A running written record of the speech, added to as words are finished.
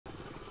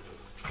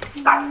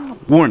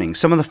Warning,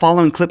 some of the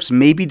following clips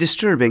may be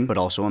disturbing, but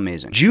also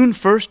amazing. June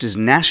 1st is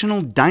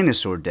National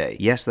Dinosaur Day.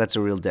 Yes, that's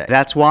a real day.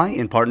 That's why,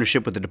 in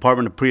partnership with the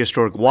Department of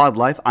Prehistoric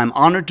Wildlife, I'm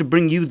honored to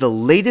bring you the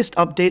latest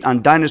update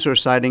on dinosaur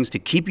sightings to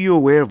keep you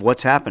aware of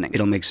what's happening.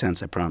 It'll make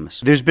sense, I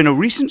promise. There's been a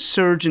recent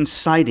surge in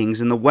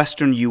sightings in the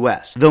western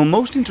US. Though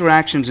most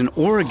interactions in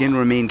Oregon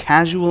remain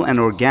casual and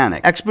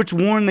organic, experts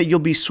warn that you'll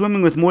be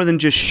swimming with more than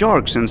just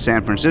sharks in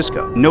San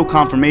Francisco. No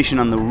confirmation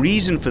on the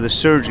reason for the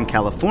surge in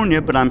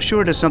California, but I'm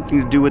sure it has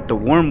something to do with the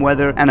warm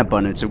weather and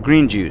abundance of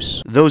green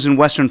juice. Those in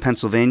western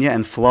Pennsylvania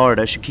and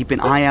Florida should keep an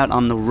eye out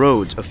on the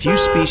roads. A few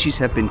species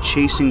have been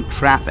chasing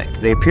traffic.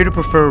 They appear to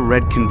prefer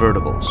red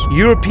convertibles.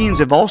 Europeans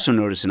have also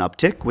noticed an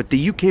uptick, with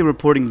the UK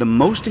reporting the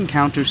most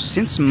encounters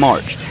since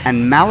March,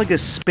 and Malaga,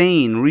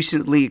 Spain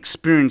recently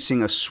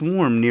experiencing a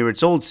swarm near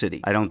its old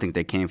city. I don't think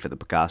they came for the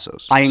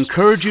Picassos. I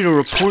encourage you to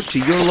report to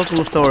your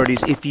local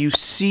authorities if you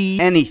see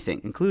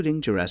anything,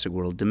 including Jurassic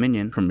World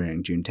Dominion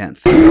premiering June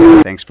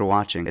 10th. Thanks for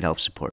watching. It helps support.